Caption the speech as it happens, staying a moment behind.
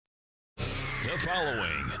The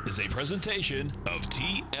following is a presentation of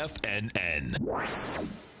TFNN.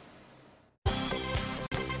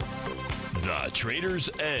 The Trader's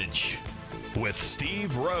Edge with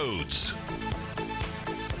Steve Rhodes.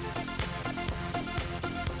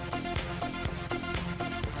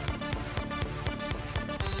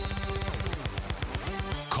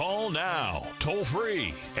 Call now, toll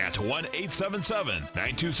free at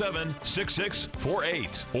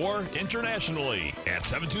 1-877-927-6648 or internationally at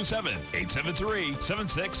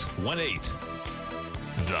 727-873-7618.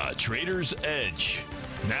 The Trader's Edge.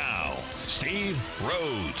 Now, Steve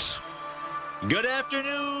Rhodes. Good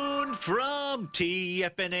afternoon from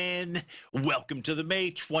TFNN. Welcome to the May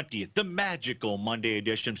 20th, the magical Monday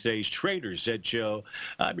edition of today's Trader's Edge Show.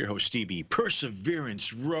 I'm your host, Stevie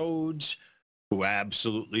Perseverance Rhodes, who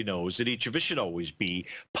absolutely knows that each of us should always be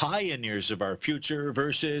pioneers of our future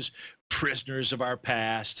versus prisoners of our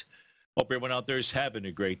past. Hope everyone out there is having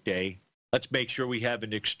a great day. Let's make sure we have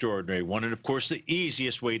an extraordinary one. And of course, the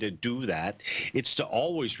easiest way to do that is to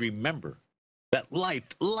always remember that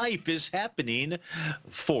life is happening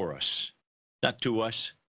for us, not to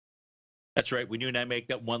us. That's right. When you and I make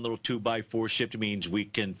that one little 2x4 shift, it means we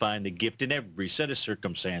can find the gift in every set of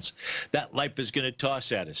circumstance that life is going to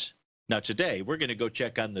toss at us. Now, today, we're going to go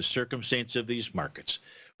check on the circumstance of these markets.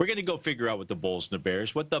 We're going to go figure out what the bulls and the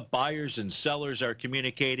bears, what the buyers and sellers are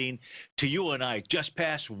communicating to you and I just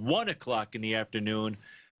past 1 o'clock in the afternoon.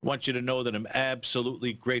 I want you to know that I'm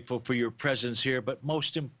absolutely grateful for your presence here, but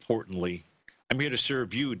most importantly, I'm here to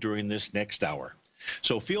serve you during this next hour.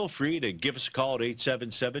 So feel free to give us a call at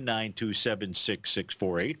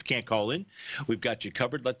 877-927-6648. If you can't call in, we've got you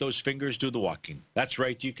covered. Let those fingers do the walking. That's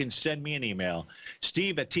right. You can send me an email,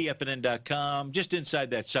 steve@tfnn.com. Just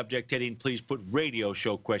inside that subject heading, please put radio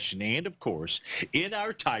show question. And, of course, in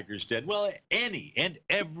our Tiger's Den, well, any and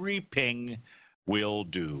every ping will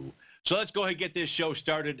do. So let's go ahead and get this show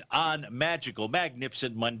started on magical,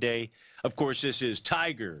 magnificent Monday. Of course, this is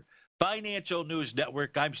Tiger Financial News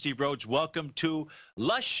Network. I'm Steve Rhodes. Welcome to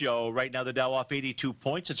Lush Show. Right now, the Dow off 82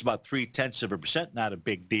 points. It's about 0.3%. Not a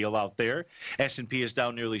big deal out there. S&P is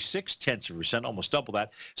down nearly 0.6%, almost double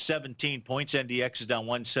that. 17 points. NDX is down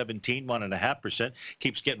 117, 1.5%.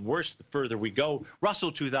 Keeps getting worse the further we go.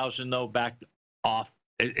 Russell 2000, though, back off.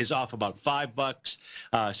 Is off about $5.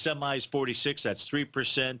 Semis 46, that's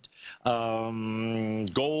 3%.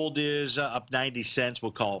 Gold is up 90 cents.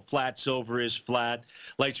 We'll call it flat. Silver is flat.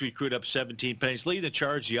 Light sweet crude up 17 pennies. Leading the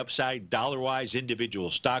charge, the upside dollar-wise,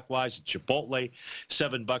 individual stock-wise. Chipotle,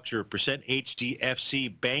 $7 or a percent.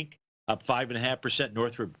 HDFC Bank up 5.5%.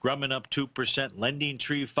 Northrop Grumman up 2%. Lending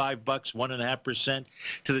Tree $5, 1.5%.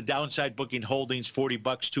 To the downside, Booking Holdings $40,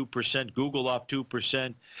 2%. Google off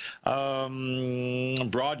 2%.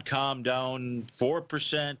 Broadcom down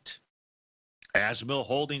 4%. Asmil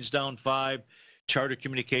Holdings down 5%. Charter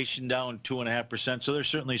Communication down 2.5%. So there's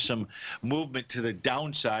certainly some movement to the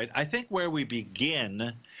downside. I think where we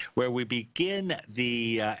begin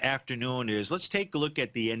the afternoon is, let's take a look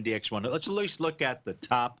at the NDX one. Let's at least look at the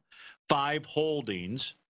top 5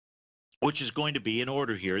 holdings, which is going to be in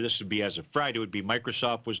order here. This would be as of Friday. It would be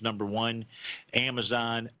Microsoft was number 1,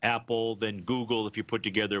 Amazon, Apple, then Google, if you put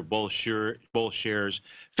together both shares,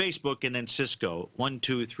 Facebook, and then Cisco. 1,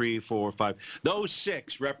 2, 3, 4, 5. Those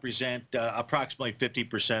 6 represent approximately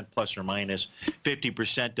 50% plus or minus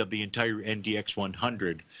 50% of the entire NDX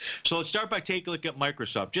 100. So let's start by taking a look at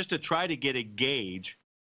Microsoft, just to try to get a gauge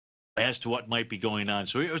as to what might be going on.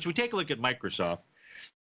 So as we take a look at Microsoft,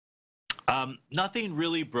 nothing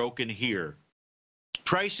really broken here.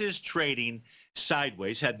 Prices trading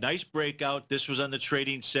sideways, had nice breakout. This was on the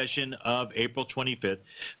trading session of April 25th,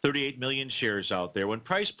 38 million shares out there. When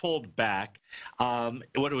price pulled back,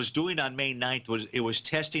 what it was doing on May 9th was it was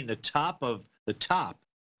testing the top of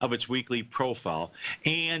its weekly profile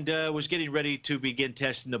and was getting ready to begin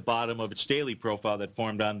testing the bottom of its daily profile that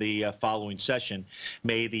formed on the following session,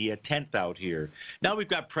 May the 10th out here. Now we've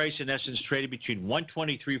got price in essence traded between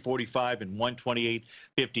 123.45 and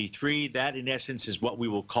 128.53. That in essence is what we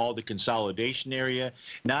will call the consolidation area.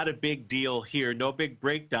 Not a big deal here. No big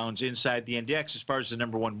breakdowns inside the index as far as the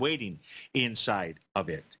number 1 weighting inside of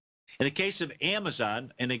it. In the case of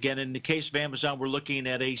Amazon, and again, in the case of Amazon, we're looking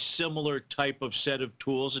at a similar type of set of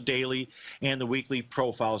tools, the daily and the weekly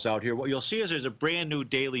profiles out here. What you'll see is there's a brand new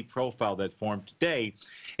daily profile that formed today.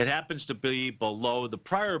 It happens to be below the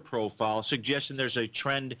prior profile, suggesting there's a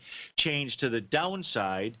trend change to the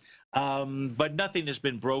downside. But nothing has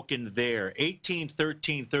been broken there.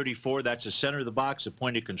 18.13.34, that's the center of the box, the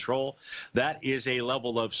point of control. That is a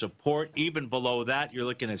level of support. Even below that, you're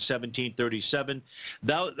looking at 17.37.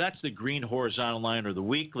 That's the green horizontal line or the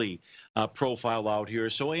weekly profile out here.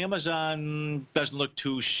 So Amazon doesn't look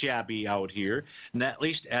too shabby out here, and at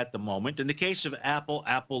least at the moment. In the case of Apple,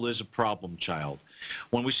 Apple is a problem child.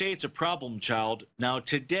 When we say it's a problem child, now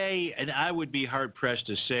today, and I would be hard-pressed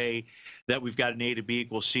to say that we've got an A to B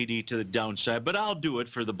equals CD to the downside, but I'll do it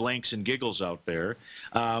for the blanks and giggles out there.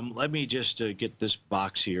 Let me just get this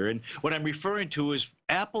box here. And what I'm referring to is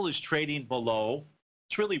Apple is trading below.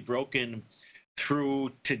 It's really broken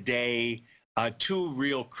through today. Two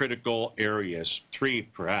real critical areas, three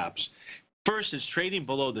perhaps. First, it's trading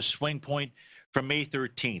below the swing point from May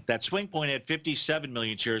 13th. That swing point had 57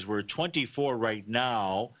 million shares. We're at 24 right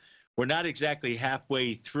now. We're not exactly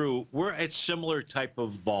halfway through. We're at similar type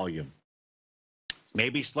of volume.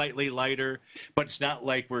 Maybe slightly lighter, but it's not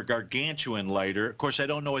like we're gargantuan lighter. Of course, I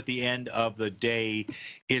don't know what the end of the day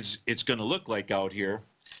it's going to look like out here,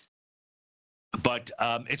 but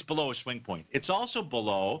it's below a swing point. It's also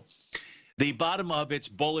below the bottom of its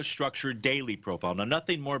bullish structured daily profile. Now,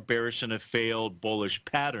 nothing more bearish than a failed bullish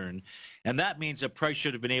pattern, and that means the price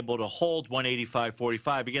should have been able to hold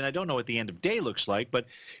 185.45. Again, I don't know what the end of day looks like, but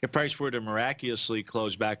if price were to miraculously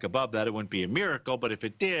close back above that, it wouldn't be a miracle, but if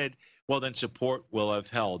it did, well, then support will have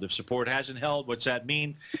held. If support hasn't held, what's that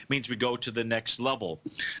mean? It means we go to the next level.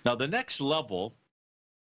 Now, the next level,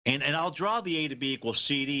 and I'll draw the A to B equals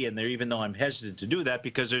CD in there, even though I'm hesitant to do that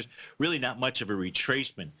because there's really not much of a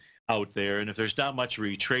retracement out there. And if there's not much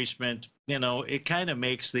retracement, you know, it kind of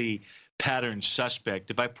makes the pattern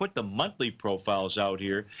suspect. If I put the monthly profiles out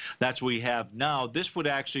here, that's what we have now. This would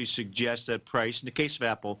actually suggest that price, in the case of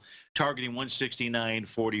Apple, targeting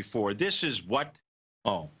 169.44. This is what,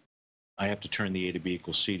 oh, I have to turn the A to B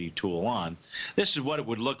equals CD tool on. This is what it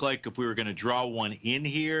would look like if we were going to draw one in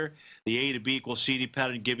here. The A to B equals CD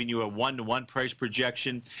pattern giving you a 1-to-1 price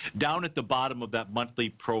projection down at the bottom of that monthly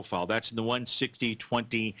profile. That's in the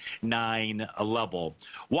 160.29 level.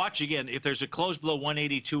 Watch again. If there's a close below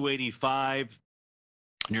 182.85,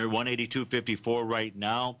 near 182.54 right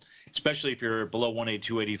now, especially if you're below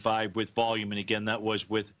 182.85 with volume, and again, that was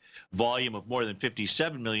with volume of more than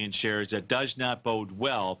 57 million shares, that does not bode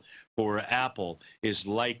well for Apple, is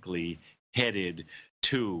likely headed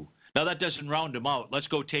to. Now, that doesn't round them out. Let's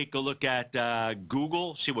go take a look at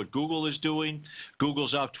Google, see what Google is doing.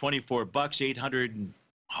 Google's off 24 bucks, 800.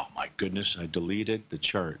 Oh, my goodness, I deleted the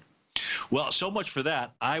chart. Well, so much for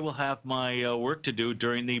that. I will have my work to do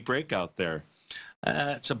during the breakout there.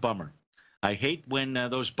 It's a bummer. I hate when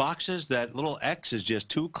those boxes, that little X is just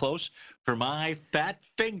too close for my fat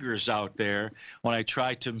fingers out there when I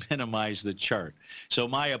try to minimize the chart. So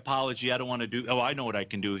my apology. I don't want to do, oh, I know what I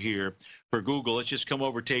can do here for Google. Let's just come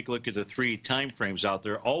over, take a look at the 3 time frames out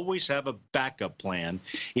there. Always have a backup plan,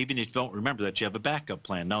 even if you don't remember that you have a backup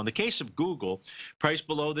plan. Now, in the case of Google, price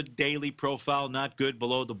below the daily profile, not good.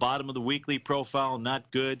 Below the bottom of the weekly profile, not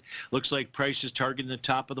good. Looks like price is targeting the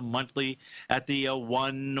top of the monthly at the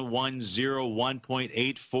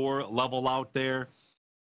 110.1.84 level out there.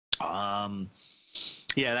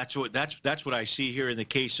 Yeah, that's what I see here in the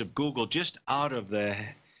case of Google. Just out of the,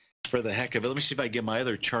 for the heck of it, let me see if I get my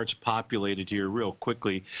other charts populated here real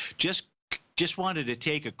quickly. Just wanted to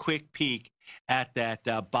take a quick peek at that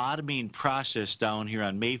bottoming process down here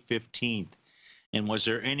on May 15th, and was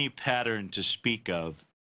there any pattern to speak of?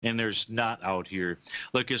 And there's not out here.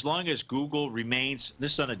 Look, as long as Google remains,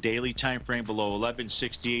 this is on a daily time frame, below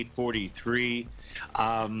 1168.43,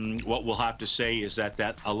 what we'll have to say is that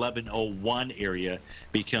 1101 area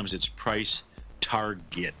becomes its price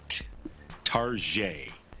target.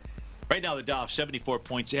 Right now, the Dow 74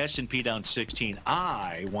 points, S&P down 16.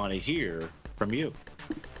 I want to hear from you.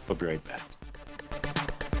 We'll be right back.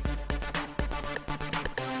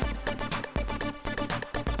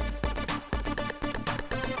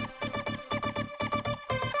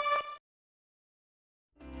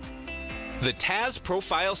 The TAS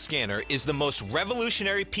Profile Scanner is the most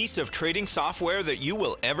revolutionary piece of trading software that you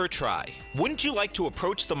will ever try. Wouldn't you like to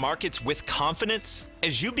approach the markets with confidence?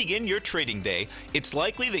 As you begin your trading day, it's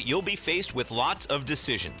likely that you'll be faced with lots of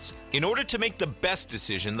decisions. In order to make the best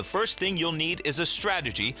decision, the first thing you'll need is a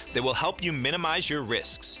strategy that will help you minimize your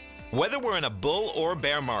risks. Whether we're in a bull or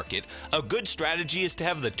bear market, a good strategy is to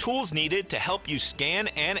have the tools needed to help you scan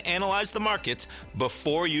and analyze the markets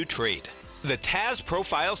before you trade. The TAS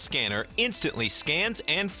Profile Scanner instantly scans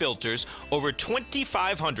and filters over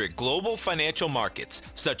 2,500 global financial markets,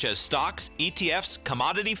 such as stocks, ETFs,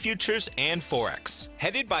 commodity futures, and Forex.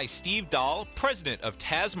 Headed by Steve Dahl, president of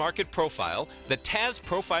TAS Market Profile, the TAS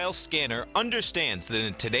Profile Scanner understands that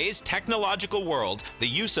in today's technological world, the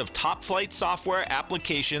use of top-flight software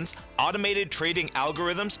applications, automated trading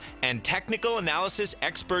algorithms, and technical analysis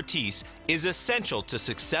expertise is essential to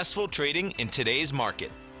successful trading in today's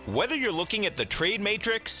market. Whether you're looking at the trade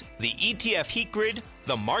matrix, the ETF heat grid,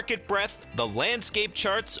 the market breadth, the landscape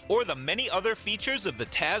charts, or the many other features of the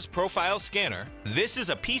TAS Profile Scanner, this is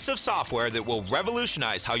a piece of software that will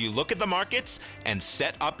revolutionize how you look at the markets and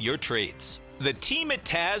set up your trades. The team at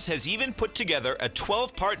TAS has even put together a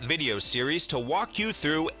 12-part video series to walk you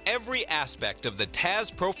through every aspect of the TAS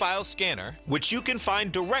Profile Scanner, which you can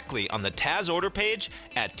find directly on the TAS order page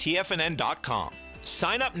at TFNN.com.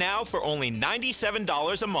 Sign up now for only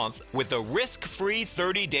 $97 a month with a risk-free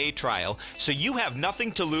 30-day trial, so you have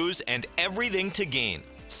nothing to lose and everything to gain.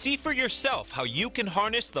 See for yourself how you can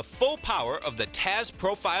harness the full power of the TAS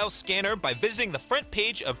Profile Scanner by visiting the front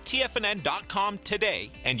page of TFNN.com today,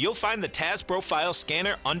 and you'll find the TAS Profile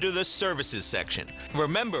Scanner under the Services section.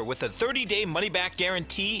 Remember, with a 30-day money-back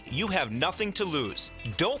guarantee, you have nothing to lose.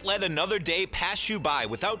 Don't let another day pass you by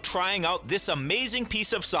without trying out this amazing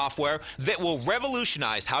piece of software that will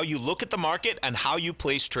revolutionize how you look at the market and how you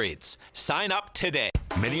place trades. Sign up today.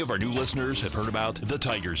 Many of our new listeners have heard about the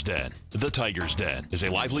Tiger's Den. The Tiger's Den is a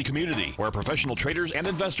lively community where professional traders and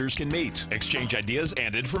investors can meet, exchange ideas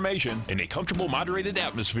and information in a comfortable, moderated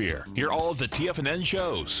atmosphere. Hear all of the TFNN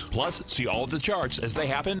shows, plus see all of the charts as they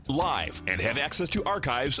happen live and have access to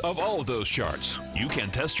archives of all of those charts. You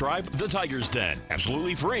can test drive the Tiger's Den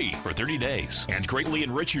absolutely free for 30 days and greatly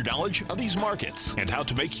enrich your knowledge of these markets and how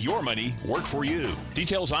to make your money work for you.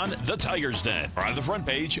 Details on the Tiger's Den are on the front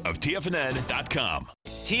page of TFNN.com.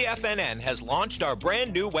 TFNN has launched our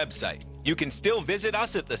brand new website. You can still visit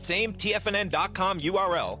us at the same TFNN.com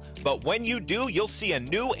URL, but when you do, you'll see a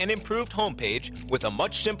new and improved homepage with a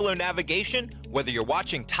much simpler navigation, whether you're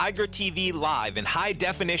watching Tiger TV live in high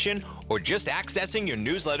definition or just accessing your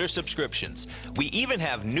newsletter subscriptions. We even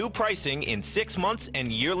have new pricing in 6 months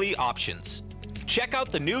and yearly options. Check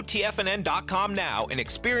out the new TFNN.com now and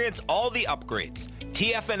experience all the upgrades.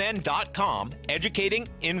 TFNN.com, educating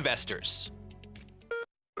investors.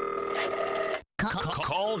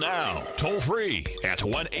 Call now, toll free at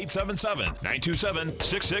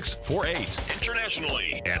 1-877-927-6648.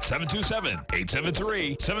 Internationally at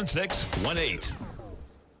 727-873-7618.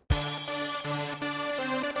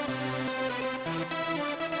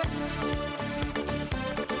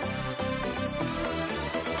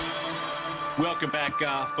 Welcome back,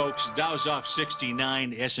 folks. Dow's off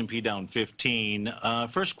 69, S&P down 15.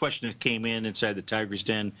 First question that came in inside the Tiger's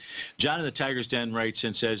Den. John in the Tiger's Den writes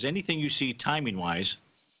and says, anything you see timing-wise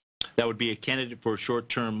that would be a candidate for a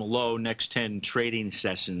short-term low next 10 trading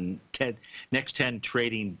session, next 10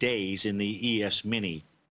 trading days in the ES Mini?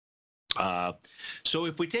 So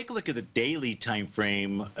if we take a look at the daily time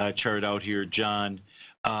frame chart out here, John,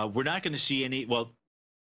 we're not going to see any. Well,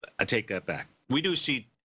 I take that back. We do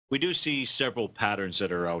see several patterns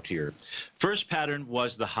that are out here. First pattern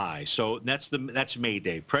was the high. So that's May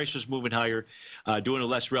Day. Price was moving higher, doing a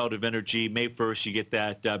less relative energy. May 1st, you get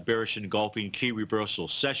that bearish engulfing key reversal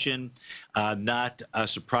session. Not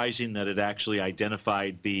surprising that it actually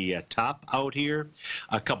identified the top out here.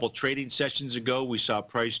 A couple trading sessions ago, we saw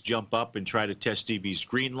price jump up and try to test DV's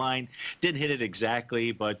green line. Didn't hit it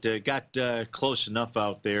exactly, but got close enough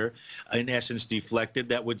out there. In essence, deflected.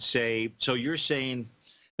 That would say, so you're saying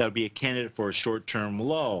that would be a candidate for a short-term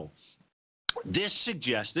low. This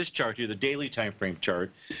suggests, this chart here, the daily time frame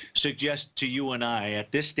chart, suggests to you and I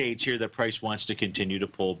at this stage here that price wants to continue to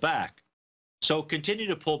pull back. So continue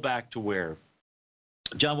to pull back to where?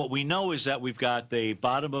 John, what we know is that we've got the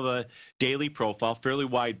bottom of a daily profile, fairly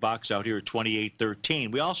wide box out here at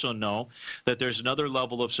 2813. We also know that there's another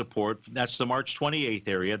level of support. That's the March 28th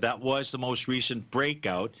area. That was the most recent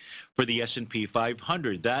breakout for the S&P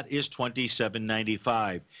 500. That is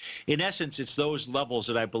 2795. In essence, it's those levels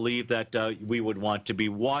that I believe that we would want to be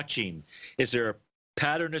watching. Is there a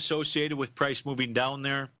pattern associated with price moving down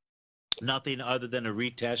there? Nothing other than a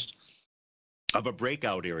retest of a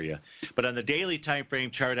breakout area. But on the daily time frame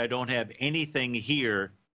chart, I don't have anything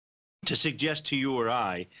here to suggest to you or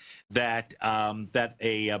I that that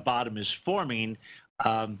a bottom is forming.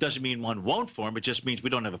 Doesn't mean one won't form. It just means we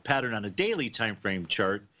don't have a pattern on a daily time frame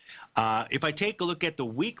chart. If I take a look at the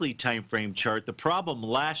weekly time frame chart, the problem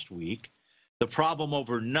last week, the problem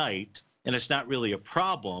overnight, and it's not really a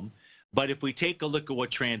problem, but if we take a look at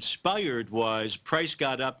what transpired was price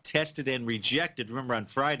got up, tested, and rejected. Remember on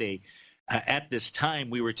Friday, at this time,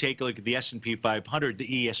 we were taking a look at the S&P 500,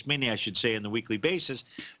 the ES Mini, I should say, on the weekly basis.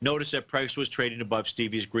 Notice that price was trading above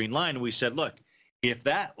Stevie's green line. And we said, look, if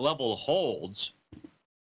that level holds,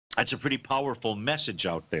 that's a pretty powerful message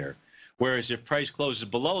out there. Whereas if price closes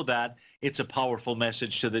below that, it's a powerful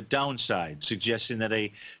message to the downside, suggesting that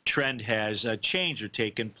a trend has changed or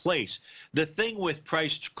taken place. The thing with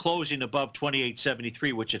price closing above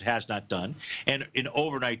 28.73, which it has not done, and in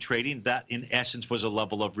overnight trading, that in essence was a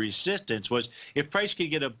level of resistance, was if price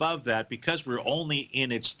could get above that, because we're only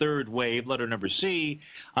in its third wave, letter number C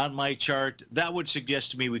on my chart, that would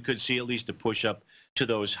suggest to me we could see at least a push up to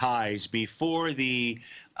those highs before the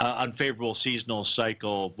unfavorable seasonal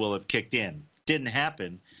cycle will have kicked in. Didn't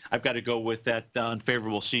happen. I've got to go with that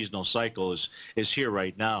unfavorable seasonal cycle is here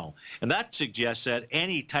right now. And that suggests that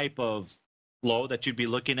any type of low that you'd be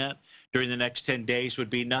looking at during the next 10 days would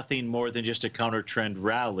be nothing more than just a counter trend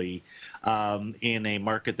rally in a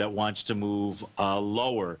market that wants to move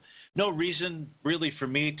lower. No reason really for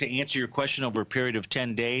me to answer your question over a period of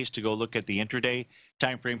 10 days to go look at the intraday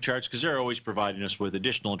time frame charts, because they're always providing us with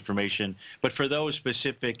additional information, but for those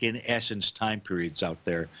specific, in essence, time periods out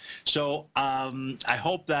there. So I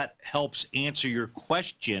hope that helps answer your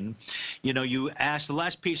question. You know, you asked, the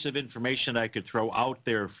last piece of information I could throw out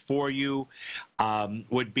there for you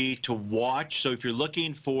would be to watch. So if you're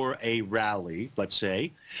looking for a rally, let's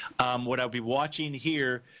say, what I'll be watching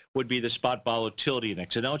here would be the spot volatility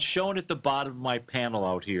index. And now it's shown at the bottom of my panel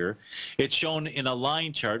out here. It's shown in a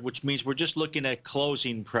line chart, which means we're just looking at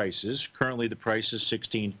closing prices. Currently, the price is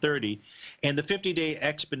 1630, and the 50-day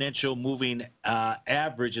exponential moving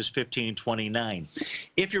average is 1529.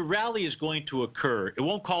 If your rally is going to occur, it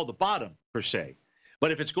won't call the bottom, per se.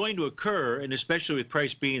 But if it's going to occur, and especially with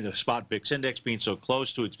price being the spot VIX index being so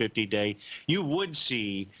close to its 50-day, you would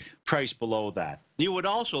see price below that. You would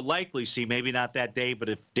also likely see, maybe not that day, but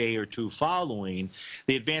a day or two following,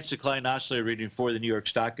 the advanced decline oscillator reading for the New York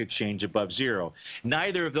Stock Exchange above zero.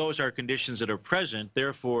 Neither of those are conditions that are present.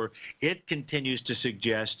 Therefore, it continues to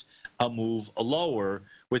suggest a move lower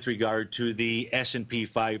with regard to the S&P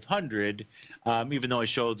 500, even though I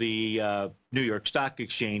show the New York Stock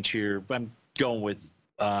Exchange here. I'm going with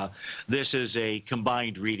this is a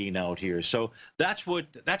combined reading out here. So that's what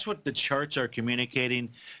the charts are communicating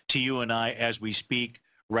to you and I as we speak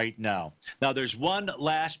right now. Now, there's one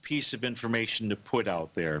last piece of information to put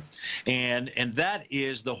out there, and that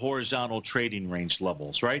is the horizontal trading range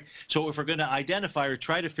levels, right? So if we're going to identify or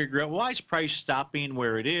try to figure out why is price stopping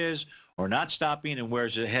where it is or not stopping and where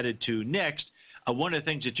is it headed to next, one of the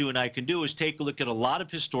things that you and I can do is take a look at a lot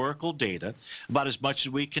of historical data, about as much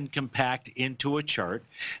as we can compact into a chart.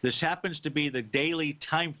 This happens to be the daily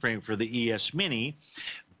time frame for the ES Mini,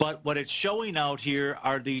 but what it's showing out here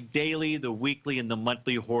are the daily, the weekly, and the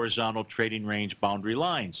monthly horizontal trading range boundary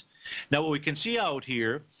lines. Now, what we can see out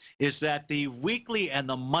here is that the weekly and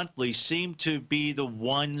the monthly seem to be the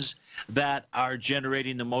ones that are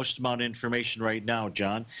generating the most amount of information right now,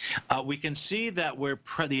 John. We can see that where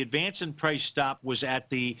the advance in price stop was at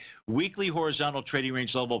the weekly horizontal trading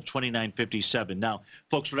range level of 29.57. Now,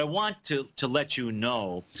 folks, what I want to let you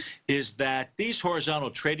know is that these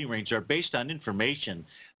horizontal trading ranges are based on information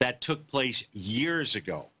that took place years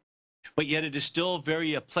ago, but yet it is still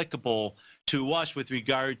very applicable to us with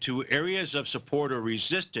regard to areas of support or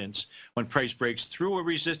resistance. When price breaks through a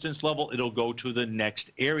resistance level, it'll go to the next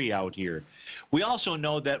area out here. We also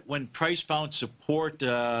know that when price found support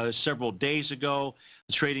several days ago,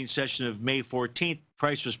 the trading session of May 14th,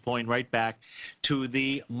 price was pulling right back to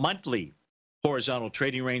the monthly horizontal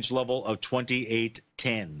trading range level of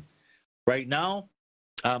 28.10. Right now,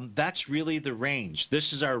 that's really the range.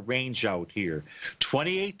 This is our range out here,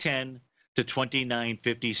 28.10 to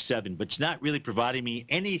 29.57, but it's not really providing me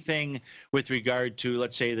anything with regard to,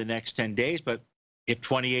 let's say, the next 10 days. But if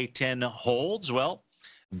 28.10 holds, well,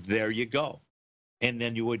 there you go. And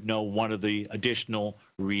then you would know one of the additional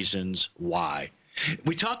reasons why.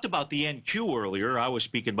 We talked about the NQ earlier. I was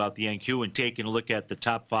speaking about the NQ and taking a look at the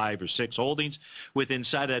top 5 or 6 holdings with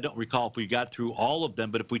inside. I don't recall if we got through all of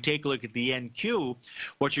them, but if we take a look at the NQ,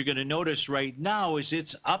 what you're going to notice right now is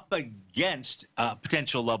it's up against a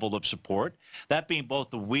potential level of support, that being both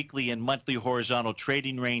the weekly and monthly horizontal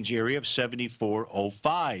trading range area of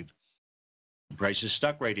 74.05. Price is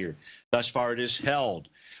stuck right here. Thus far, it is held.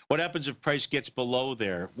 What happens if price gets below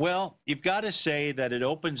there? Well, you've got to say that it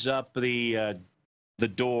opens up the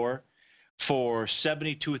door for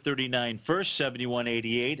 72.39 first,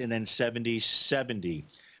 71.88, and then 70.70.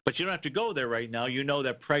 But you don't have to go there right now. You know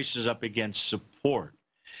that price is up against support.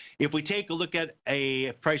 If we take a look at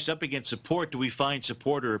a price up against support, do we find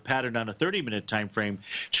support or a pattern on a 30-minute time frame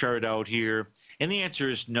chart out here? And the answer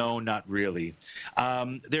is no, not really.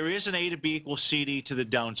 There is an A to B equals CD to the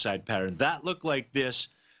downside pattern. That looked like this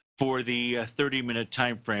for the 30-minute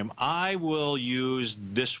time frame. I will use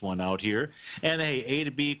this one out here. And hey, A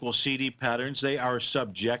to B equals CD patterns, they are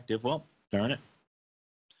subjective. Well, Darn it.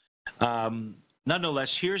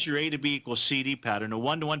 Nonetheless, here's your A to B equals CD pattern, a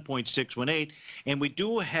 1 to 1.618, and we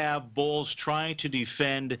do have bulls trying to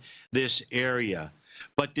defend this area.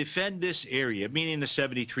 But defend this area, meaning the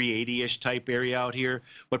 73.80-ish type area out here,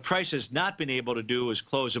 what price has not been able to do is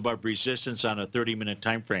close above resistance on a 30-minute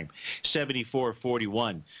time frame,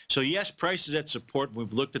 74.41. So yes, price is at support.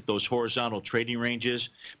 We've looked at those horizontal trading ranges,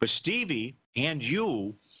 but Stevie and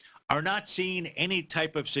you are not seeing any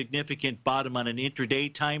type of significant bottom on an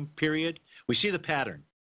intraday time period. We see the pattern.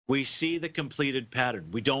 We see the completed pattern.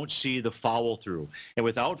 We don't see the follow through. And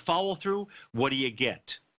without follow through, what do you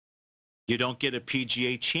get? You don't get a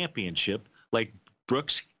PGA championship like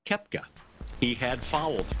Brooks Koepka. He had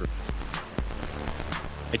follow through.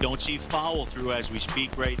 I don't see follow through as we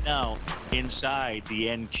speak right now inside the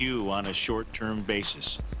NQ on a short-term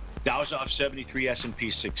basis. Dow's off 73, S&P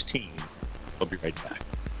 16. We'll be right back.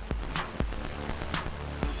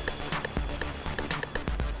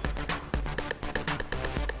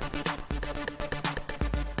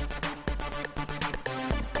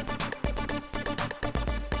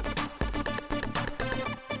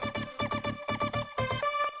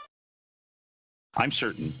 I'm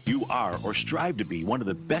certain you are or strive to be one of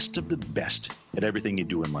the best at everything you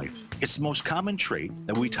do in life. It's the most common trait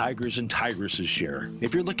that we tigers and tigresses share.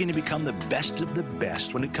 If you're looking to become the best of the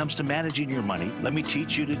best when it comes to managing your money, let me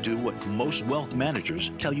teach you to do what most wealth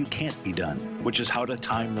managers tell you can't be done, which is how to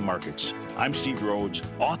time the markets. I'm Steve Rhodes,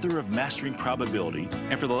 author of Mastering Probability,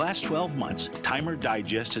 and for the last 12 months, Timer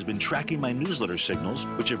Digest has been tracking my newsletter signals,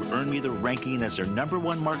 which have earned me the ranking as their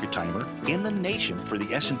 #1 market timer in the nation for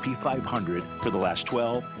the S&P 500 for the last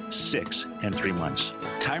 12, 6, and 3 months.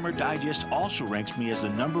 Timer Digest also ranks me as the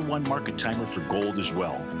 #1 market timer for gold as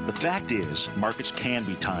well. The fact is, markets can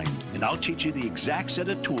be timed, and I'll teach you the exact set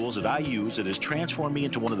of tools that I use that has transformed me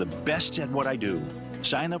into one of the best at what I do.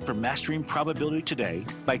 Sign up for Mastering Probability today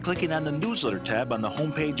by clicking on the newsletter tab on the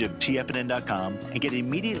homepage of TFNN.com and get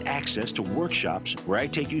immediate access to workshops where I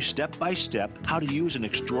take you step by step how to use an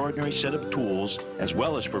extraordinary set of tools as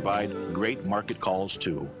well as provide great market calls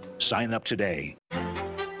too. Sign up today.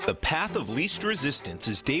 The Path of Least Resistance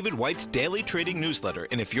is David White's daily trading newsletter,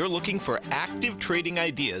 and if you're looking for active trading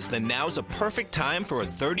ideas, then now's a perfect time for a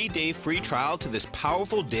 30-day free trial to this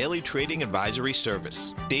powerful daily trading advisory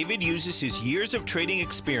service. David uses his years of trading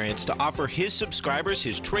experience to offer his subscribers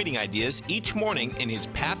his trading ideas each morning in his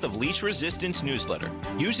Path of Least Resistance newsletter.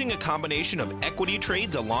 Using a combination of equity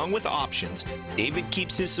trades along with options, David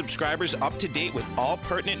keeps his subscribers up to date with all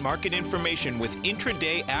pertinent market information with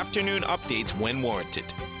intraday afternoon updates when warranted.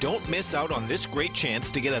 Don't miss out on this great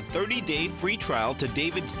chance to get a 30-day free trial to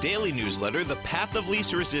David's daily newsletter, The Path of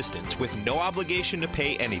Least Resistance, with no obligation to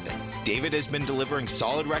pay anything. David has been delivering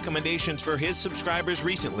solid recommendations for his subscribers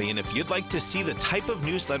recently, and if you'd like to see the type of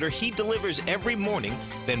newsletter he delivers every morning,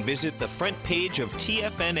 then visit the front page of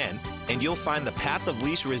TFNN and you'll find The Path of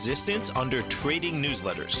Least Resistance under Trading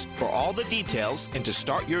Newsletters. For all the details and to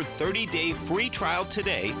start your 30-day free trial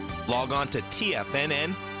today, log on to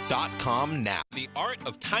TFNN.com now. The Art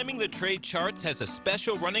of Timing the Trade charts has a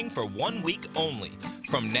special running for 1 week only.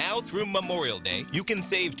 From now through Memorial Day, you can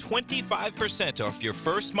save 25% off your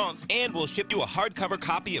first month, and we'll ship you a hardcover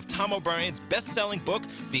copy of Tom O'Brien's best-selling book,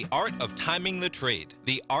 The Art of Timing the Trade.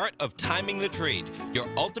 The Art of Timing the Trade, your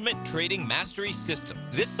ultimate trading mastery system.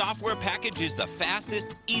 This software package is the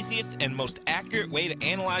fastest, easiest, and most accurate way to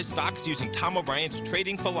analyze stocks using Tom O'Brien's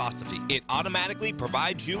trading philosophy. It automatically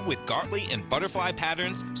provides you with Gartley and butterfly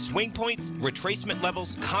patterns, swing points, retracement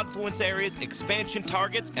levels, confluence areas, expansion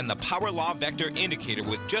targets, and the power law vector indicator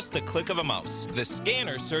with just the click of a mouse. The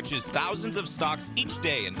scanner searches thousands of stocks each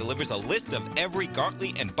day and delivers a list of every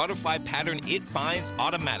Gartley and butterfly pattern it finds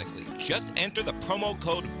automatically. Just enter the promo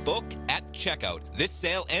code BOOK at checkout. This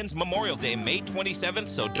sale ends Memorial Day, May 27th,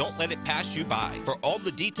 so don't let it pass you by. For all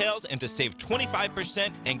the details and to save 25%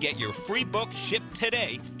 and get your free book shipped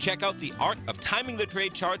today, check out The Art of Timing the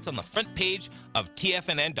Trade charts on the front page of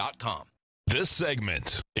TFNN.com. This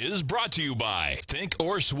segment is brought to you by Think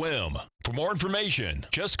or Swim. For more information,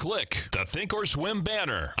 just click the Think or Swim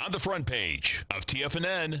banner on the front page of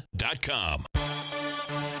TFNN.com.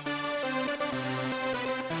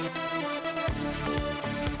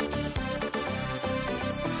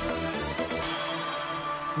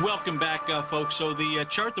 Welcome back, folks. So the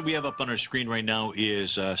chart that we have up on our screen right now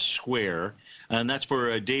is Square, and that's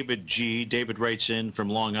for David G. David writes in from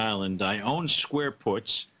Long Island, I own Square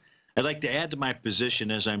puts. I'd like to add to my position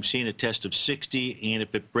as I'm seeing a test of 60, and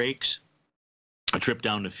if it breaks, a trip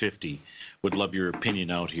down to 50. Would love your opinion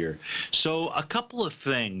out here. So a couple of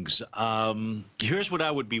things. Here's what I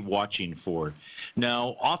would be watching for.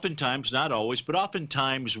 Now, oftentimes, not always, but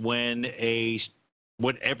oftentimes when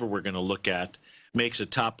whatever we're going to look at makes a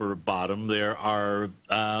top or a bottom, there are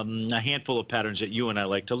a handful of patterns that you and I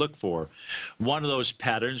like to look for. One of those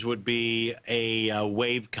patterns would be a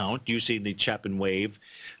wave count using the Chapman wave,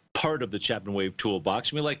 part of the Chapman wave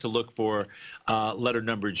toolbox. We like to look for letter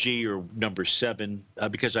number G or number 7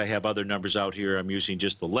 because I have other numbers out here. I'm using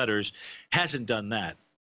just the letters. Hasn't done that.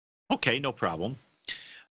 Okay, no problem.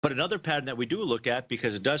 But another pattern that we do look at,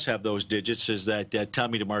 because it does have those digits, is that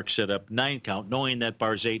Tommy DeMark set up 9 count, knowing that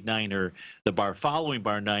bars 8, 9, or the bar following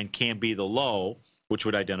bar 9 can be the low, which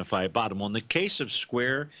would identify a bottom. Well, in the case of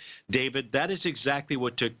square, David, that is exactly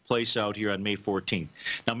what took place out here on May 14th.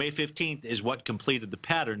 Now, May 15th is what completed the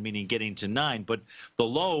pattern, meaning getting to 9, but the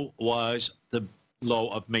low was the low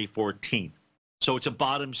of May 14th. So it's a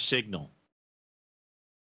bottom signal.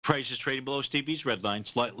 Price is trading below Stevie's red line,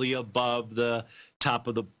 slightly above the top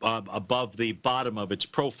of the above the bottom of its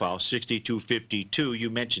profile, 62.52. You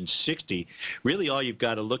mentioned 60. Really, all you've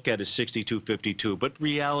got to look at is 62.52. But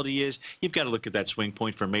reality is, you've got to look at that swing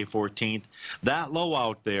point for May 14th. That low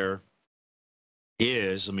out there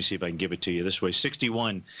is, let me see if I can give it to you this way,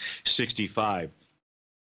 61.65.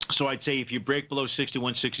 So I'd say if you break below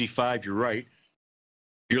 61.65, you're right.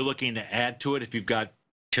 You're looking to add to it if you've got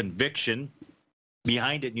conviction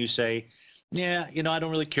behind it, and you say, yeah, you know, I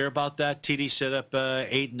don't really care about that. TD set up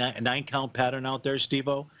 9 count pattern out there,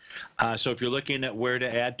 Steve-O. So if you're looking at where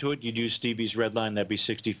to add to it, you'd use Stevie's red line. That'd be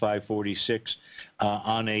 65.46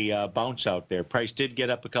 on a bounce out there. Price did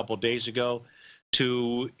get up a couple days ago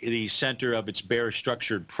to the center of its bear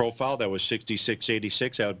structured profile. That was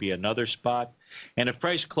 66.86. That would be another spot. And if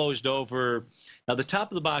price closed over, now the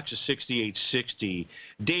top of the box is 68.60.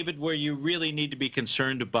 David, where you really need to be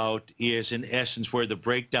concerned about is, in essence, where the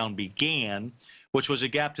breakdown began, which was a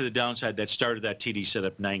gap to the downside that started that TD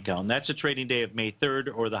setup 9 count. And that's a trading day of May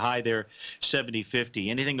 3rd, or the high there, 70.50.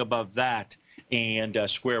 Anything above that, and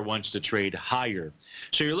Square wants to trade higher.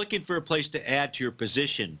 So you're looking for a place to add to your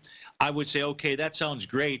position. I would say, okay, that sounds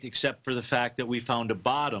great, except for the fact that we found a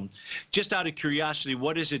bottom. Just out of curiosity,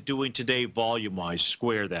 what is it doing today volume-wise,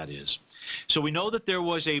 Square that is? So we know that there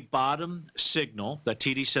was a bottom signal that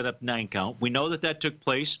TD set up 9 count. We know that that took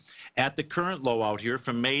place at the current low out here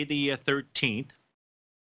from May the 13th.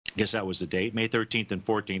 I guess that was the date, May 13th and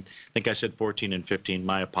 14th. I think I said 14 and 15.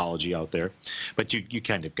 My apology out there. But you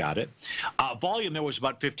kind of got it. Volume, there was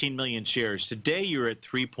about 15 million shares. Today, you're at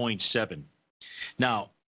 3.7. Now,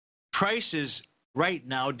 prices right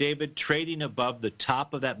now, David, trading above the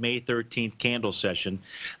top of that May 13th candle session.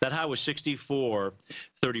 That high was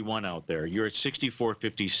 64.31 out there. You're at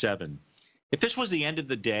 64.57. If this was the end of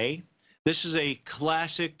the day, this is a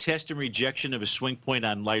classic test and rejection of a swing point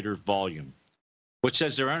on lighter volume, which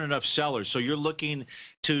says there aren't enough sellers. So you're looking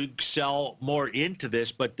to sell more into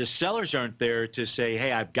this, but the sellers aren't there to say,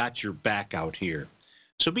 hey, I've got your back out here.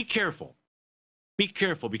 So be careful. Be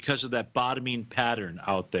careful because of that bottoming pattern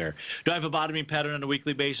out there. Do I have a bottoming pattern on a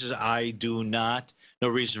weekly basis? I do not. No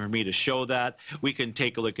reason for me to show that. We can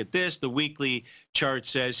take a look at this. The weekly chart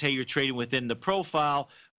says, hey, you're trading within the profile.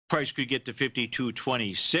 Price could get to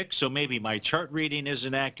 52.26. So maybe my chart reading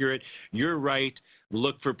isn't accurate. You're right.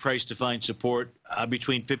 Look for price to find support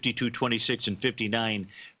between 52.26 and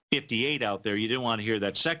 59.58 out there. You didn't want to hear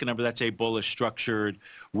that second number. That's a bullish structured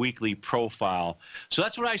weekly profile. So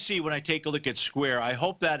that's what I see when I take a look at Square. I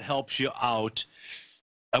hope that helps you out.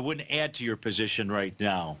 I wouldn't add to your position right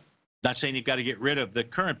now. Not saying you've got to get rid of the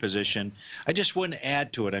current position. I just wouldn't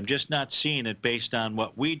add to it. I'm just not seeing it based on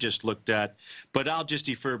what we just looked at. But I'll just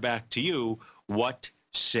defer back to you. What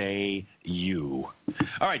say you?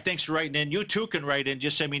 All right, thanks for writing in. You too can write in.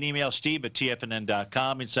 Just send me an email,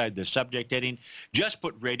 steve@tfnn.com. Inside the subject heading, just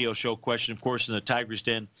put radio show question. Of course, in the Tiger's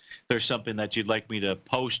Den, if there's something that you'd like me to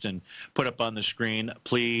post and put up on the screen,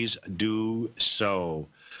 please do so.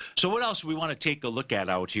 So what else do we want to take a look at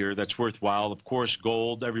out here that's worthwhile? Of course,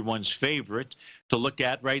 gold, everyone's favorite to look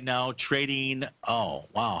at right now, trading. Oh,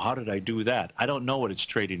 wow, how did I do that? I don't know what it's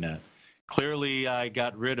trading at. Clearly, I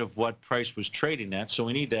got rid of what price was trading at, so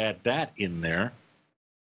we need to add that in there.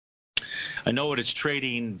 I know what it's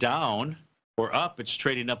trading down or up. It's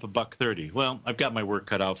trading up $1.30. Well, I've got my work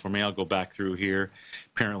cut out for me. I'll go back through here.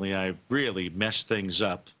 Apparently, I've really messed things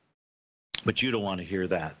up, but you don't want to hear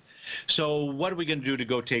that. So what are we going to do to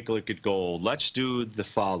go take a look at gold? Let's do the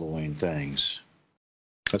following things.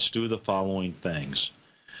 Let's do the following things.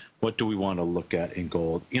 What do we want to look at in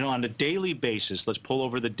gold? You know, on a daily basis, let's pull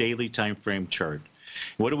over the daily time frame chart.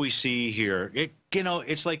 What do we see here?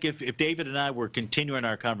 It's like if David and I were continuing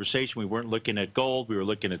our conversation, we weren't looking at gold, we were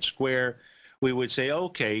looking at square, we would say,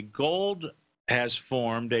 okay, gold has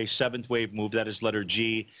formed a seventh wave move. That is letter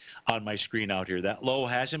G on my screen out here. That low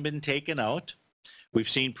hasn't been taken out. We've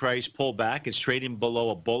seen price pull back. It's trading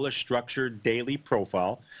below a bullish structured daily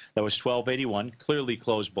profile. That was 1281, clearly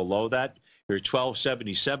closed below that. You're at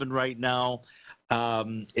 1277 right now.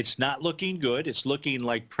 It's not looking good. It's looking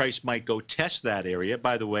like price might go test that area.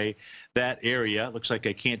 By the way, that area looks like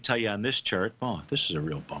I can't tell you on this chart. Oh, this is a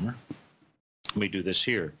real bummer. Let me do this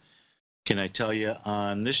here. Can I tell you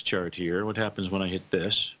on this chart here what happens when I hit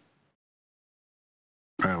this?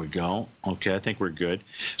 There we go. Okay, I think we're good.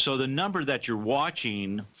 So the number that you're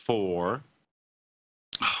watching for,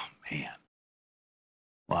 oh, man.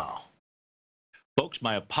 Wow. Folks,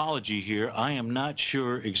 my apology here. I am not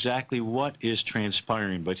sure exactly what is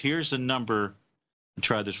transpiring, but here's the number. I'll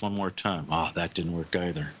try this one more time. Oh, that didn't work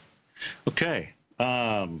either. Okay.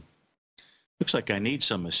 Looks like I need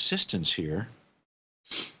some assistance here.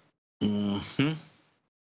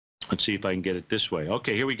 Let's see if I can get it this way.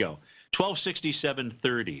 Okay, here we go.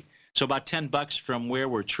 1267.30. So about $10 from where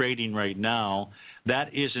we're trading right now.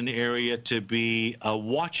 That is an area to be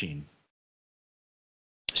watching.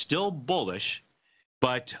 Still bullish,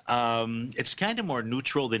 but it's kind of more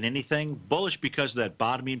neutral than anything. Bullish because of that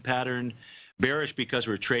bottoming pattern, bearish because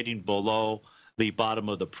we're trading below the bottom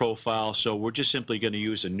of the profile. So we're just simply going to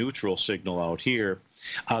use a neutral signal out here.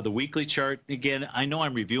 The weekly chart, again, I know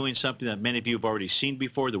I'm reviewing something that many of you have already seen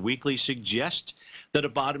before. The weekly suggests that a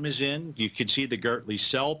bottom is in. You can see the Gartley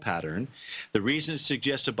sell pattern. The reason it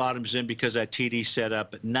suggests a bottom is in because that TD set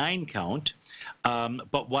up 9 count.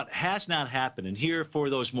 But what has not happened, and here for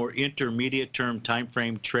those more intermediate term time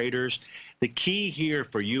frame traders, the key here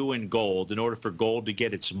for you in gold, in order for gold to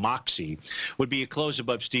get its moxie, would be a close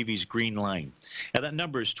above Stevie's green line. And that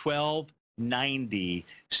number is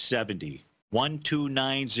 1290.70.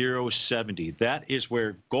 1290.70. That is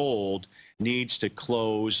where gold needs to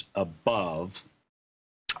close above.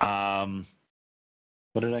 What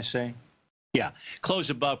did I say? Yeah, close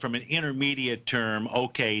above from an intermediate term.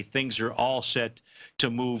 Okay, things are all set to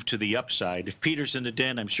move to the upside. If Peter's in the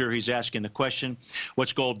den, I'm sure he's asking the question,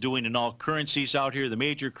 what's gold doing in all currencies out here? The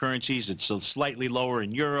major currencies, it's slightly lower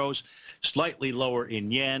in euros, slightly lower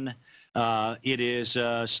in yen. It is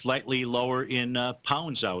slightly lower in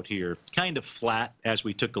pounds out here, kind of flat as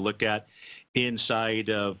we took a look at inside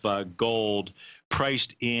of gold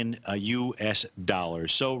priced in U.S.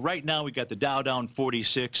 dollars. So right now we got the Dow down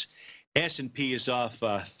 46. S&P is off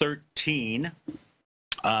 13.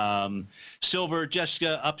 Silver just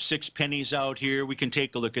up 6 pennies out here. We can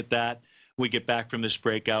take a look at that. We get back from this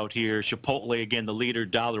breakout here. Chipotle, again, the leader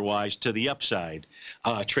dollar-wise to the upside,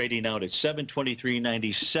 trading out at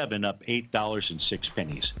 $723.97, up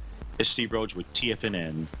 $8.06. This is Steve Rhodes with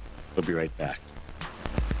TFNN. We'll be right back.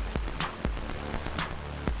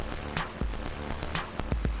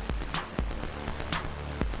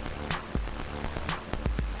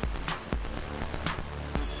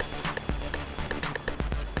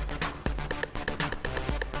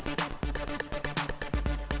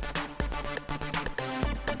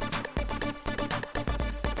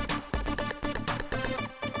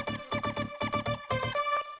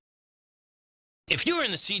 If you're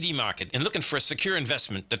in the CD market and looking for a secure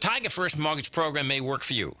investment, the Tiger First Mortgage Program may work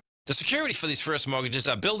for you. The security for these first mortgages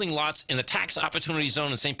are building lots in the Tax Opportunity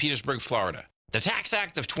Zone in St. Petersburg, Florida. The Tax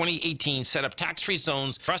Act of 2018 set up tax-free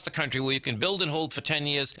zones across the country where you can build and hold for 10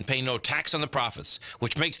 years and pay no tax on the profits,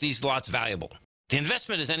 which makes these lots valuable. The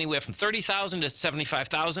investment is anywhere from $30,000 to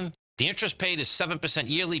 $75,000. The interest paid is 7%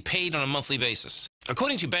 yearly, paid on a monthly basis.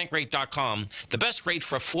 According to Bankrate.com, the best rate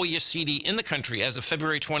for a 4-year CD in the country as of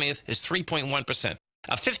February 20th is 3.1%.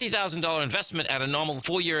 A $50,000 investment at a normal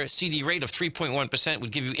 4-year CD rate of 3.1%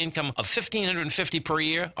 would give you income of $1,550 per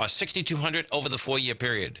year or $6,200 over the 4-year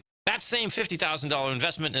period. That same $50,000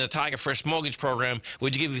 investment in the Tiger First Mortgage Program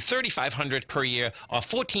would give you $3,500 per year or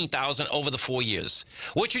 $14,000 over the 4 years.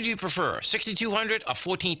 Which would you prefer, $6,200 or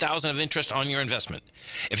 $14,000 of interest on your investment?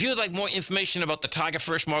 If you would like more information about the Tiger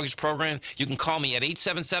First Mortgage Program, you can call me at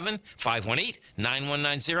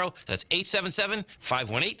 877-518-9190. That's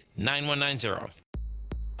 877-518-9190.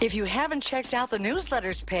 If you haven't checked out the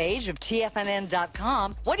newsletters page of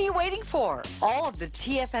TFNN.com, what are you waiting for? All of the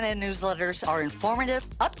TFNN newsletters are informative,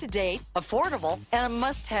 up-to-date, affordable, and a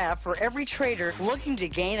must-have for every trader looking to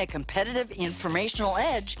gain a competitive informational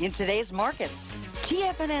edge in today's markets.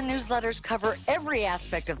 TFNN newsletters cover every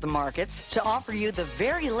aspect of the markets to offer you the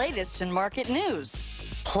very latest in market news.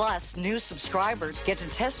 Plus, new subscribers get to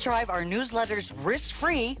test drive our newsletters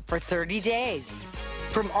risk-free for 30 days.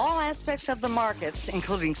 From all aspects of the markets,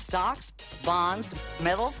 including stocks, bonds,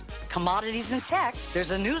 metals, commodities, and tech,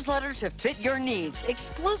 there's a newsletter to fit your needs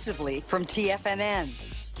exclusively from TFNN.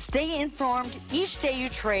 Stay informed each day you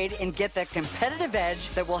trade and get that competitive edge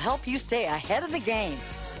that will help you stay ahead of the game.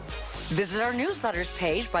 Visit our newsletters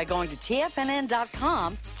page by going to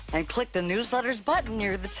TFNN.com and click the newsletters button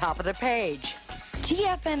near the top of the page.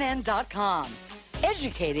 TFNN.com,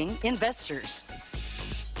 educating investors.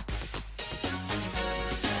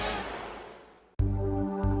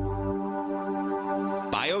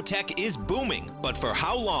 Biotech is booming, but for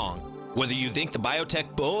how long? Whether you think the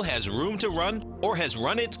biotech bull has room to run or has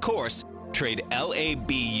run its course, trade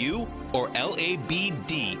LABU or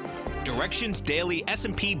LABD. Direction's daily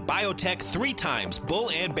S&P Biotech 3 times bull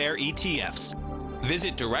and bear ETFs.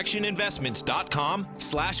 Visit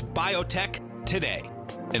directioninvestments.com/biotech today.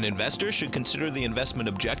 An investor should consider the investment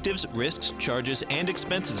objectives, risks, charges, and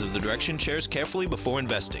expenses of the Direction shares carefully before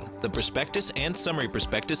investing. The prospectus and summary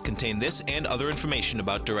prospectus contain this and other information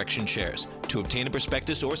about Direction shares. To obtain a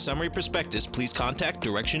prospectus or summary prospectus, please contact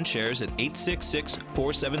Direction shares at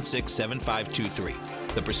 866-476-7523.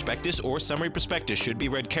 The prospectus or summary prospectus should be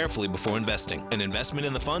read carefully before investing. An investment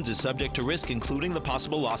in the funds is subject to risk, including the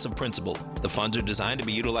possible loss of principal. The funds are designed to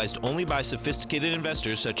be utilized only by sophisticated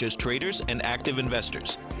investors such as traders and active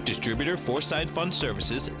investors. Distributor Foreside Fund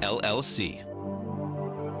Services, LLC.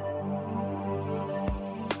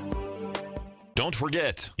 Don't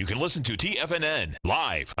forget, you can listen to TFNN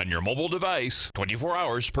live on your mobile device 24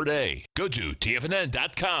 hours per day. Go to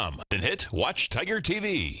TFNN.com, then hit Watch Tiger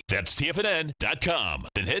TV. That's TFNN.com,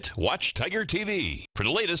 then hit Watch Tiger TV for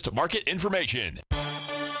the latest market information.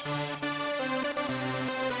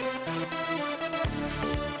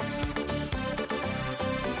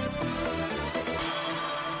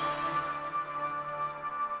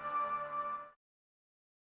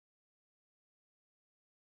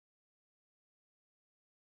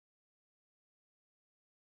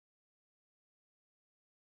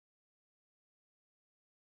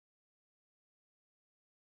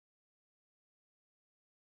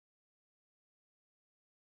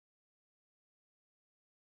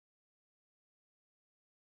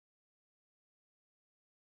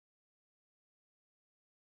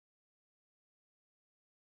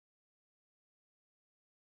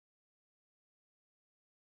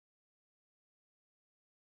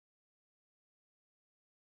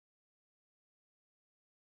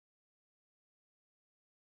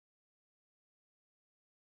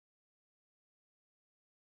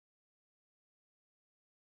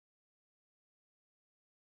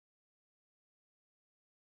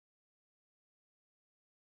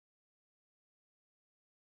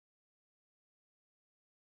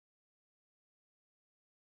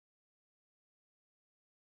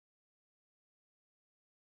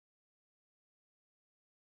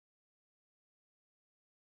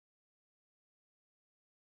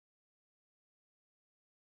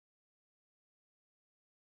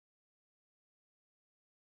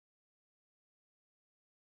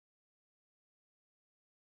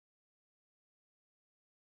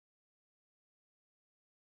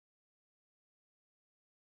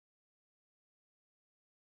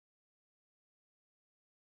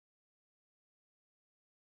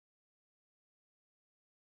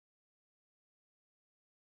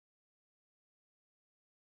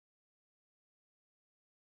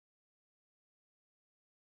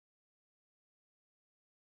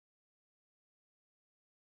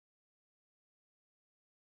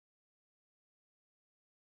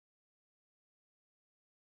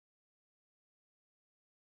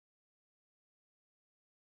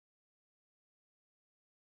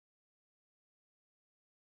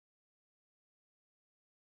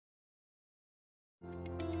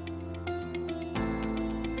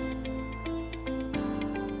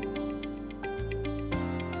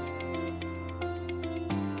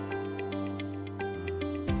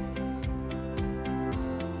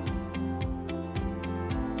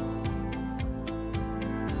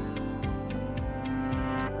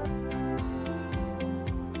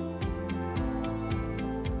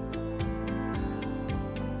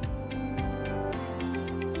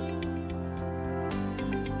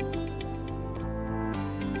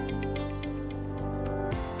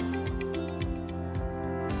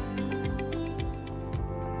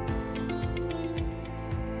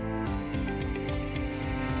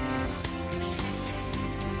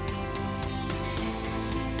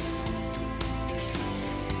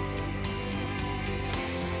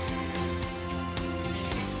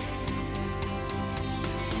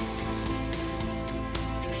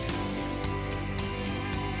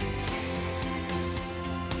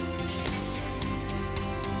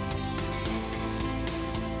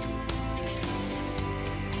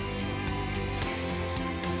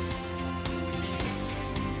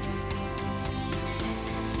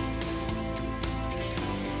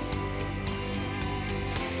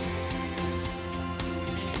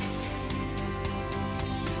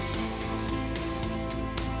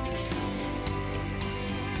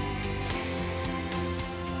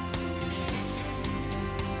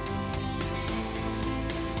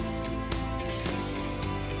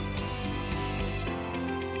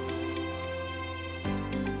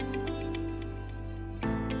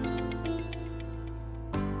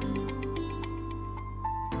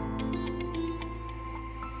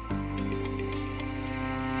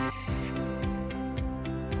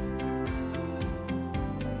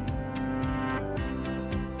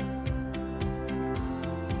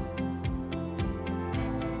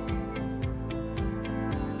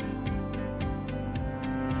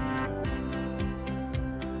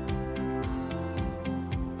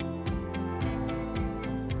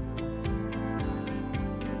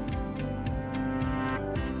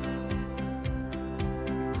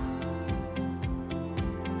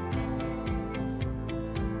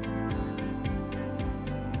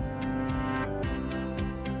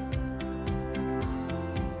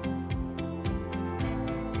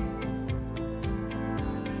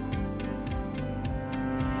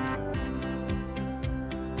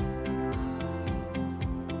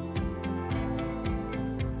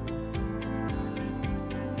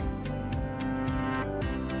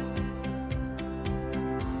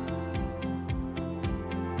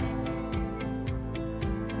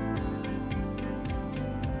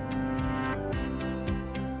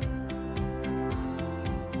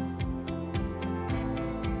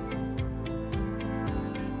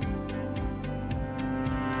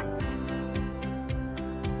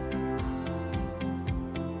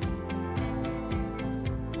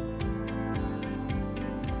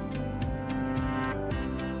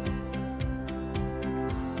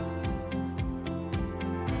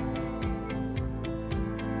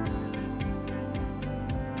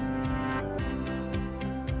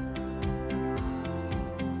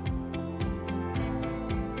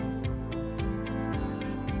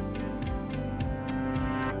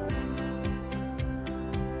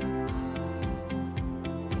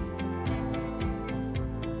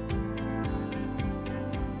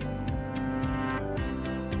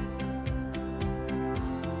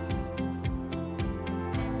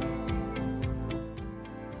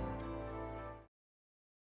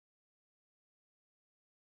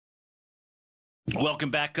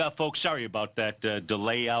 Welcome back, folks. Sorry about that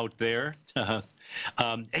delay out there.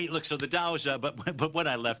 Hey, look, so the Dow's, but when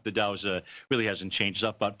I left, the Dow's really hasn't changed. It's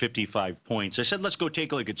up about 55 points. I said, let's go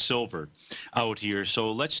take a look at silver out here.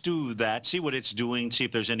 So let's do that, see what it's doing, see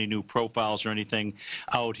if there's any new profiles or anything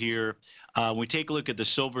out here. When we take a look at the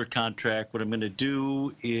silver contract, what I'm going to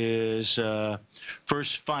do is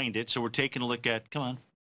first find it. So we're taking a look at, come on,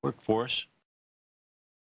 work for us.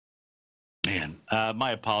 Man,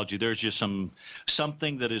 my apology. There's just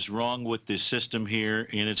something that is wrong with this system here,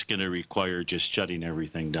 and it's going to require just shutting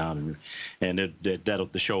everything down, and the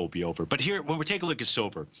show will be over. But here, when we take a look at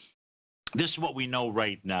silver, this is what we know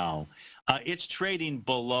right now. It's trading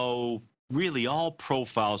below really all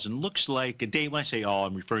profiles, and looks like a day. When I say all,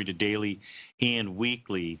 I'm referring to daily and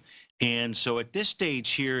weekly. And so at this stage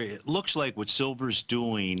here, it looks like what silver's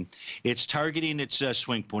doing, it's targeting its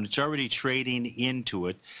swing point. It's already trading into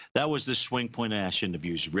it. That was the swing point. I shouldn't have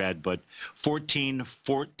used red, but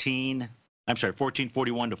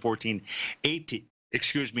 1441 to 1418,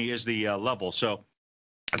 excuse me, is the level. So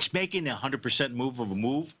it's making a 100% move of a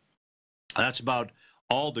move. That's about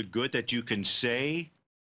all the good that you can say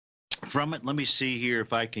from it. Let me see here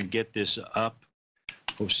if I can get this up.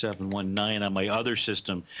 0719 on my other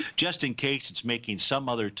system, just in case it's making some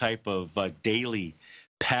other type of daily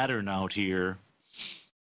pattern out here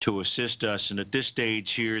to assist us. And at this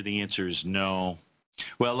stage here, the answer is no.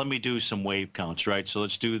 Well, let me do some wave counts, right? So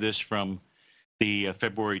let's do this from the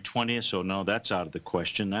February 20th. So no, that's out of the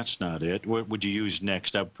question. That's not it. What would you use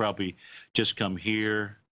next? I would probably just come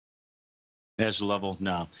here as a level.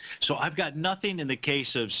 No. So I've got nothing in the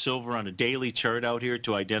case of silver on a daily chart out here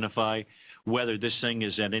to identify whether this thing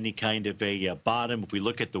is at any kind of a bottom. If we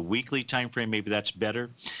look at the weekly time frame, maybe that's better.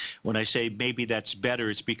 When I say maybe that's better,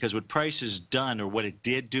 it's because what price has done, or what it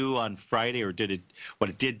did do on Friday, or what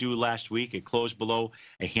it did do last week, it closed below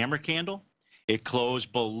a hammer candle. It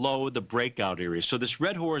closed below the breakout area. So this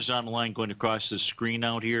red horizontal line going across the screen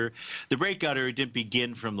out here, the breakout area didn't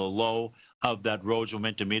begin from the low of that Rhodes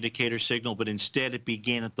momentum indicator signal, but instead it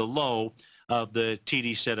began at the low of the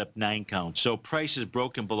TD setup 9 count. So price is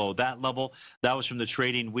broken below that level. That was from the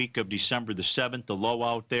trading week of December the 7th. The low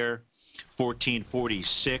out there,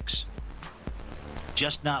 1446.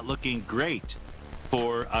 Just not looking great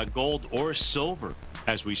for gold or silver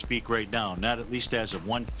as we speak right now. Not at least as of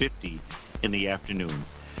 1:50 in the afternoon.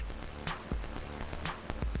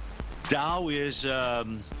 Dow is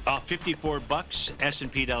off 54 bucks.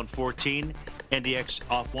 S&P down 14. NDX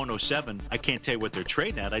off 107. I can't tell you what they're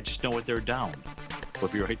trading at. I just know what they're down. We'll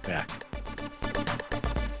be right back.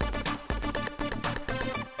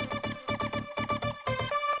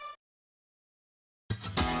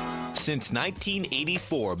 Since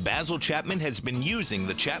 1984, Basil Chapman has been using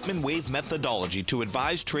the Chapman Wave methodology to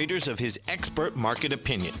advise traders of his expert market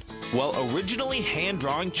opinion. While originally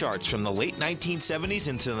hand-drawing charts from the late 1970s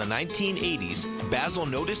into the 1980s, Basil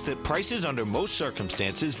noticed that prices under most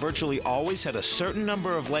circumstances virtually always had a certain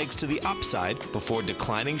number of legs to the upside before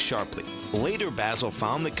declining sharply. Later, Basil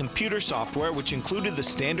found that computer software, which included the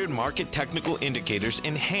standard market technical indicators,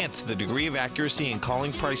 enhanced the degree of accuracy in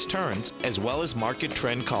calling price turns, as well as market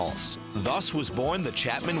trend calls. Thus was born the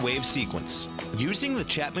Chapman Wave sequence. Using the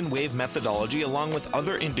Chapman Wave methodology along with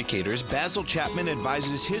other indicators, Basil Chapman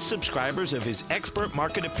advises his subscribers of his expert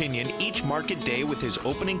market opinion each market day with his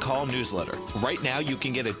opening call newsletter. Right now, you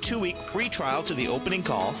can get a 2-week free trial to the opening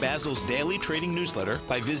call, Basil's daily trading newsletter,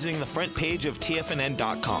 by visiting the front page of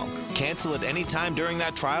TFNN.com. Cancel at any time during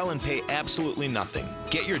that trial and pay absolutely nothing.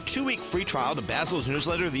 Get your 2-week free trial to Basil's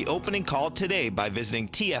newsletter, The Opening Call, today by visiting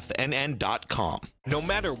TFNN.com. No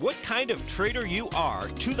matter what kind of trader you are,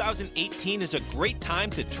 2018 is a great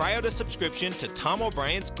time to try out a subscription to Tom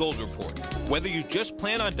O'Brien's Gold Report. Whether you just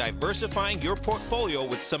plan on diversifying your portfolio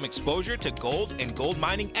with some exposure to gold and gold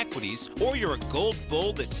mining equities, or you're a gold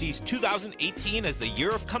bull that sees 2018 as the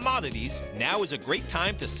year of commodities, now is a great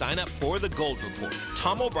time to sign up for the Gold Report.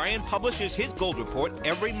 Tom O'Brien publishes his Gold Report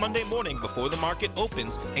every Monday morning before the market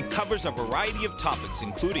opens and covers a variety of topics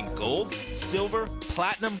including gold, silver,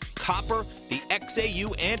 platinum, copper, the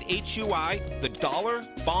XAU and HUI, the dollar,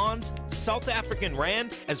 bonds, South African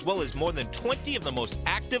rand, as well as more than 20 of the most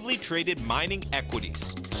actively traded mining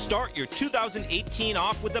equities. Start your 2018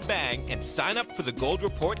 off with a bang and sign up for the Gold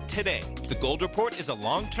Report today. The Gold Report is a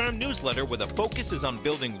long-term newsletter where the focus is on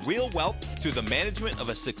building real wealth through the management of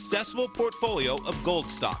a successful portfolio of gold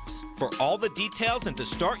stocks. For all the details and to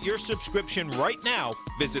start your subscription right now,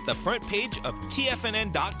 visit the front page of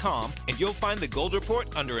TFNN.com and you'll find the Gold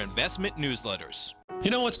Report under Investment Newsletters. You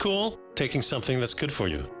know what's cool? taking something that's good for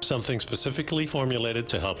you, something specifically formulated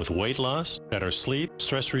to help with weight loss, better sleep,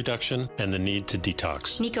 stress reduction, and the need to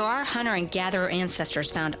detox. Nico, our hunter and gatherer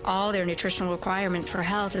ancestors found all their nutritional requirements for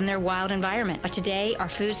health in their wild environment. But today, our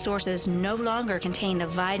food sources no longer contain the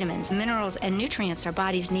vitamins, minerals, and nutrients our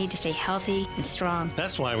bodies need to stay healthy and strong.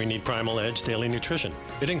 That's why we need Primal Edge Daily Nutrition.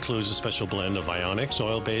 It includes a special blend of ionic,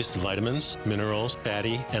 soil-based vitamins, minerals,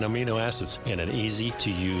 fatty, and amino acids in an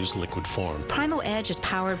easy-to-use liquid form. Primal Edge is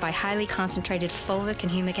powered by highly concentrated fulvic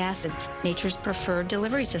and humic acids, nature's preferred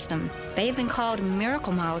delivery system. They have been called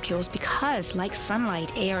miracle molecules because, like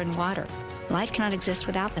sunlight, air, and water, life cannot exist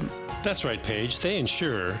without them. That's right, Paige. They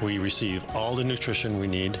ensure we receive all the nutrition we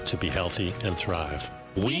need to be healthy and thrive.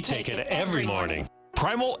 We take it every morning.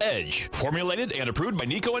 Primal Edge, formulated and approved by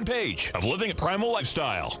Nico and Paige of Living a Primal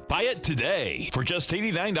Lifestyle. Buy it today for just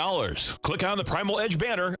 $89. Click on the Primal Edge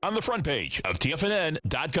banner on the front page of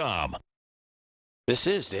TFNN.com. This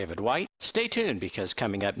is David White. Stay tuned because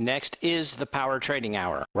coming up next is the Power Trading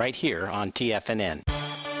Hour right here on TFNN.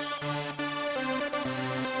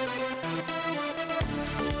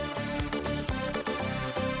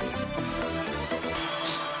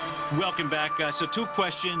 Welcome back. So 2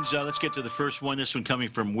 questions. Let's get to the first one. This one coming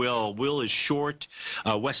from Will. Will is short,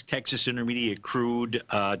 West Texas Intermediate crude.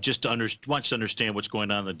 Just wants to understand what's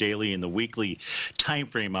going on in the daily and the weekly time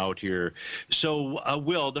frame out here. So,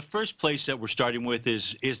 Will, the first place that we're starting with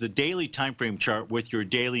is the daily time frame chart with your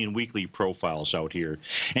daily and weekly profiles out here.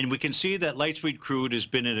 And we can see that light sweet crude has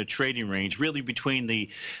been in a trading range really between the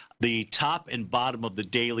top and bottom of the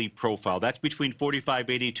daily profile. That's between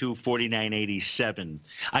 45.82, 49.87.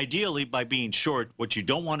 Ideally, by being short, what you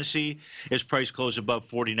don't want to see is price close above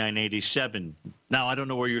 49.87. Now, I don't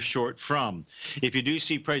know where you're short from. If you do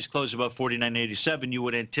see price close above 49.87, you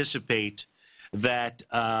would anticipate that,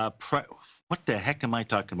 what the heck am I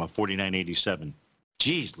talking about, 49.87?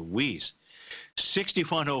 Geez Louise.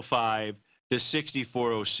 61.05 to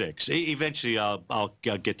 64.06. Eventually, I'll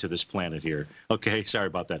get to this planet here. Okay, sorry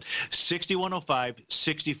about that. 61.05,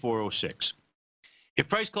 64.06. If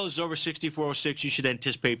price closes over 64.06, you should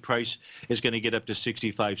anticipate price is going to get up to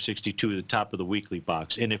 65.62, the top of the weekly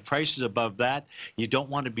box. And if price is above that, you don't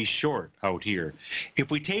want to be short out here. If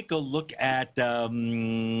we take a look at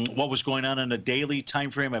what was going on a daily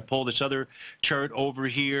time frame, I pulled this other chart over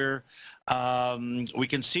here. We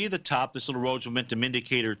can see the top, this little Rhodes momentum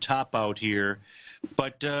indicator top out here,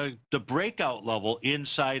 but the breakout level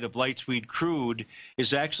inside of light sweet crude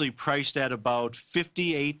is actually priced at about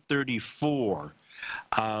 58.34.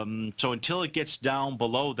 So until it gets down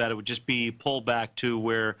below that, it would just be pulled back to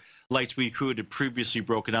where light sweet crude had previously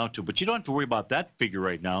broken out to. But you don't have to worry about that figure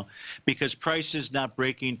right now because price is not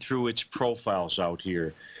breaking through its profiles out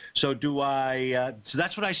here. So so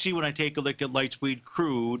that's what I see when I take a look at light sweet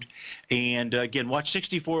crude. And again, watch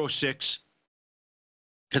 64.06.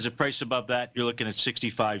 Because if price above that, you're looking at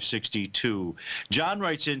 65.62. John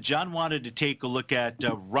writes in, John wanted to take a look at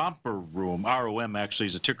Romper Room. ROM actually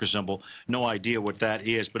is a ticker symbol. No idea what that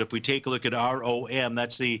is. But if we take a look at ROM,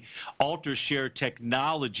 that's the Alter Share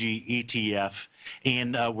Technology ETF.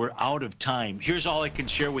 And we're out of time. Here's all I can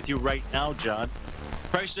share with you right now, John.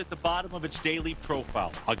 Price at the bottom of its daily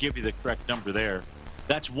profile. I'll give you the correct number there.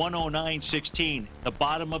 That's 109.16. The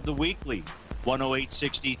bottom of the weekly,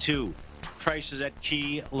 108.62. Prices at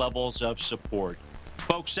key levels of support.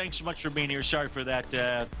 Folks, thanks so much for being here. Sorry for that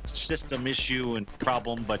system issue and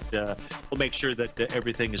problem, but we'll make sure that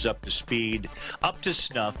everything is up to speed, up to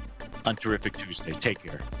snuff on Terrific Tuesday. Take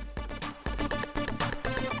care.